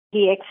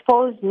He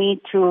exposed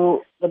me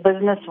to the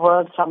business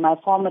world from my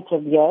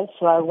formative years,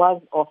 so I was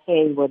au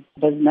fait with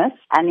business.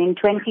 And in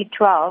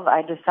 2012,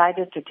 I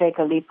decided to take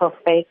a leap of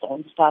faith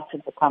and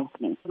started the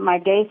company. My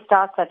day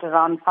starts at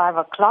around 5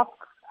 o'clock.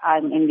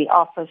 I'm in the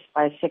office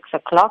by 6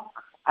 o'clock.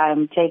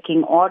 I'm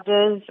taking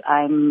orders.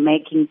 I'm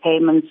making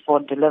payments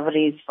for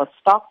deliveries for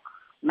stock,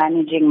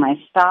 managing my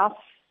staff,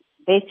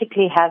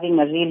 basically having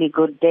a really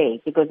good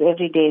day because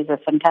every day is a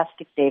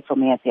fantastic day for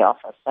me at the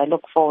office. I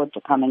look forward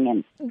to coming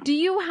in. Do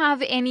you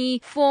have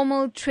any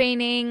formal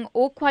training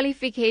or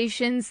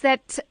qualifications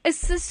that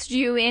assist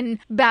you in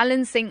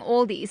balancing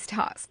all these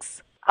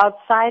tasks?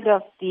 Outside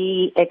of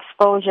the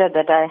exposure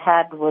that I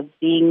had with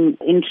being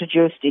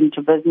introduced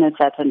into business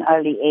at an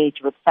early age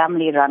with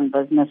family-run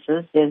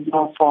businesses, there's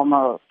no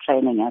formal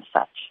training as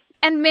such.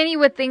 And many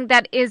would think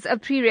that is a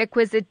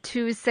prerequisite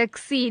to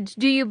succeed.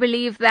 Do you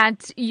believe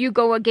that you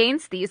go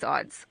against these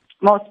odds?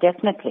 Most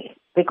definitely.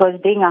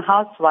 Because being a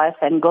housewife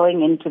and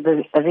going into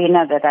the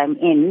arena that I'm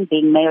in,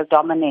 being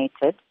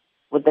male-dominated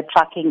with the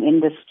trucking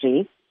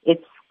industry,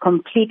 it's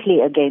completely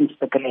against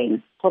the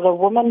grain. For a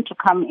woman to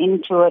come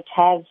into it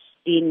has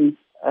been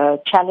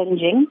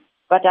challenging,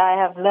 but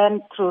I have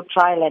learned through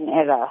trial and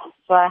error.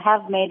 So I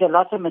have made a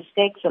lot of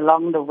mistakes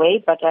along the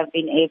way, but I've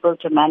been able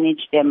to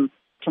manage them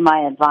to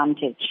my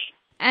advantage.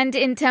 And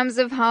in terms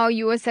of how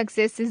your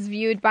success is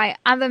viewed by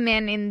other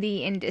men in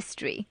the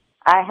industry?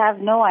 I have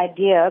no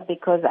idea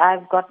because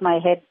I've got my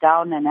head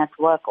down and at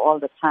work all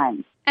the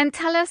time. And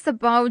tell us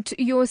about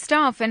your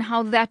staff and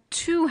how that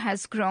too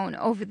has grown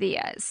over the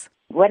years.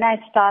 When I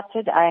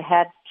started, I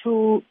had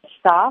 2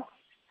 staff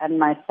and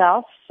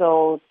myself,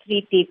 so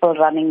 3 people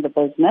running the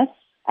business.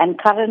 And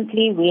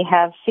currently we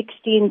have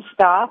 16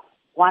 staff,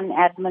 1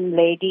 admin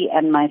lady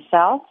and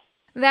myself.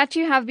 That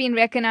you have been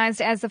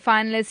recognized as a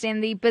finalist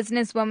in the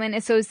Businesswomen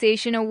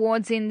Association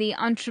Awards in the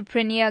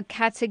entrepreneur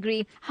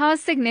category. How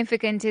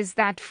significant is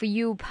that for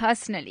you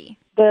personally?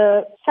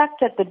 The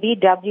fact that the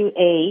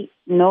BWA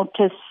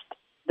noticed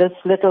this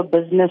little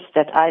business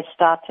that I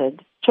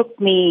started took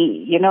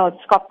me, it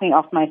scopped me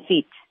off my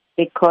feet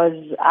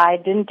because I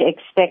didn't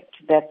expect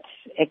that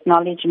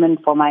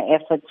acknowledgement for my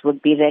efforts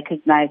would be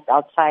recognized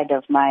outside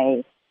of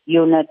my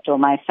unit or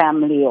my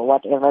family or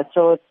whatever.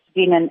 So it's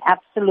been an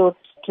absolute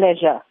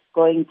pleasure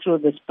going through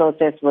this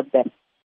process with them.